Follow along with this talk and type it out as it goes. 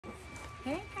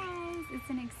Hey guys, it's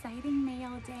an exciting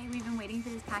mail day. We've been waiting for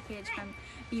this package from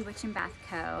B.Witching Bath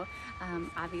Co.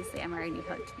 Obviously I'm already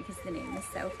hooked because the name is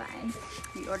so fun.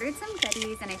 We ordered some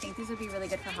goodies and I think these would be really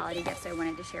good for holiday gifts, so I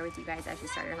wanted to share with you guys as you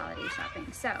started holiday shopping.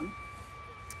 So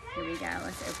here we go,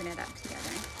 let's open it up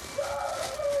together.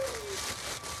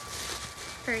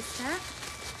 First up,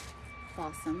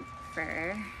 Balsam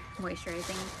Fir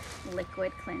Moisturizing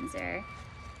Liquid Cleanser.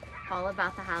 All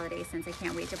about the holidays since I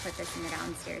can't wait to put this in the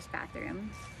downstairs bathroom.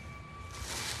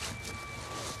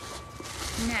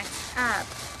 Next up,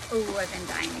 oh, I've been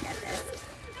dying to get this.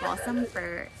 Balsam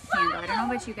Fir candle. I don't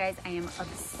know about you guys, I am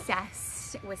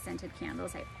obsessed with scented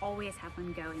candles. I always have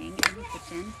one going in the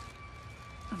kitchen.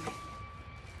 Oh,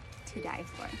 to die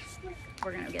for.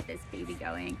 We're gonna get this baby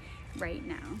going right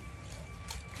now.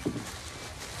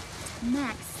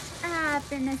 Next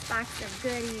up in this box of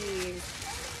goodies,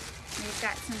 we've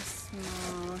got some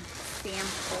small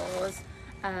samples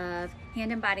of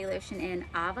hand and body lotion in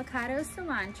avocado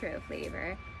cilantro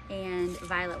flavor and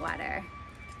violet water.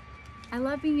 I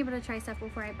love being able to try stuff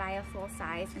before I buy a full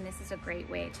size, and this is a great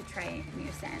way to try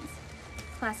new scents.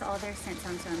 Plus all their scents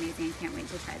sound so amazing, I can't wait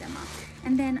to try them all.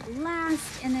 And then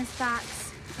last in this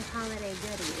box of holiday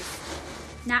goodies,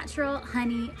 Natural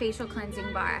Honey Facial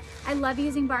Cleansing Bar. I love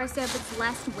using bar soap, it's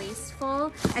less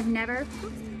wasteful. I've never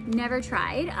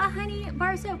tried a honey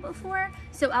bar soap before,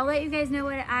 so I'll let you guys know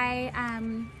what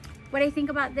I think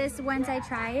about this once I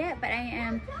try it, but I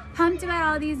am pumped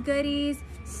about all these goodies.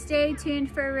 Stay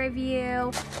tuned for a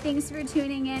review. Thanks for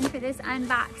tuning in for this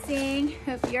unboxing.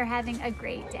 Hope you're having a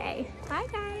great day. Bye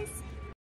guys.